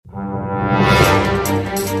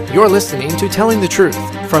You're listening to Telling the Truth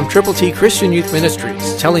from Triple T Christian Youth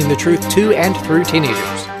Ministries, telling the truth to and through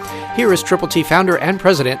teenagers. Here is Triple T founder and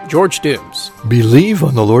president, George Dooms. Believe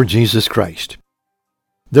on the Lord Jesus Christ.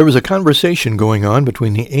 There was a conversation going on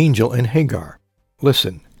between the angel and Hagar.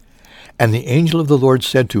 Listen. And the angel of the Lord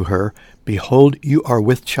said to her, Behold, you are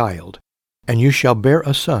with child, and you shall bear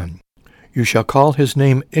a son. You shall call his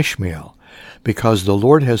name Ishmael, because the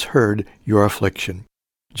Lord has heard your affliction.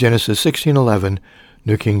 Genesis 16:11,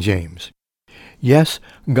 New King James. Yes,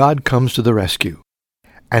 God comes to the rescue,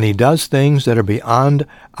 and he does things that are beyond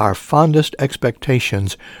our fondest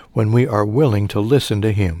expectations when we are willing to listen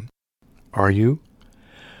to him. Are you?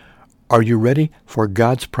 Are you ready for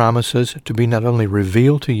God's promises to be not only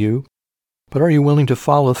revealed to you, but are you willing to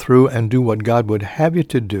follow through and do what God would have you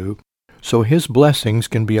to do so his blessings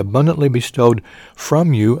can be abundantly bestowed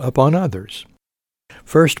from you upon others?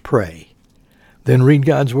 First pray, then read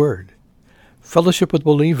God's Word, fellowship with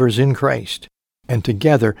believers in Christ, and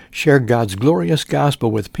together share God's glorious gospel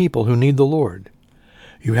with people who need the Lord.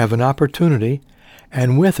 You have an opportunity,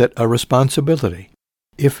 and with it a responsibility,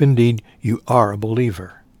 if indeed you are a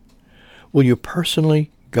believer. Will you personally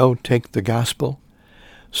go take the gospel?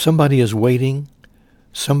 Somebody is waiting.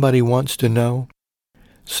 Somebody wants to know.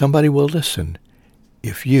 Somebody will listen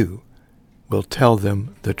if you will tell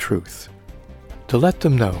them the truth. To let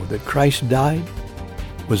them know that Christ died,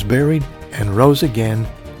 was buried, and rose again,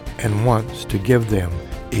 and wants to give them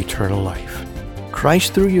eternal life.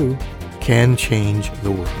 Christ through you can change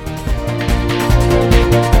the world.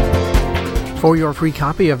 For your free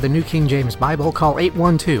copy of the New King James Bible, call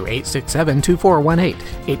 812-867-2418,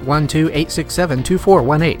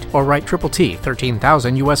 812-867-2418, or write Triple T,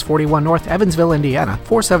 13,000 U.S. 41 North, Evansville, Indiana,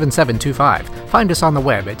 47725. Find us on the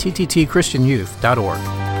web at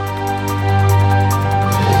tttchristianyouth.org.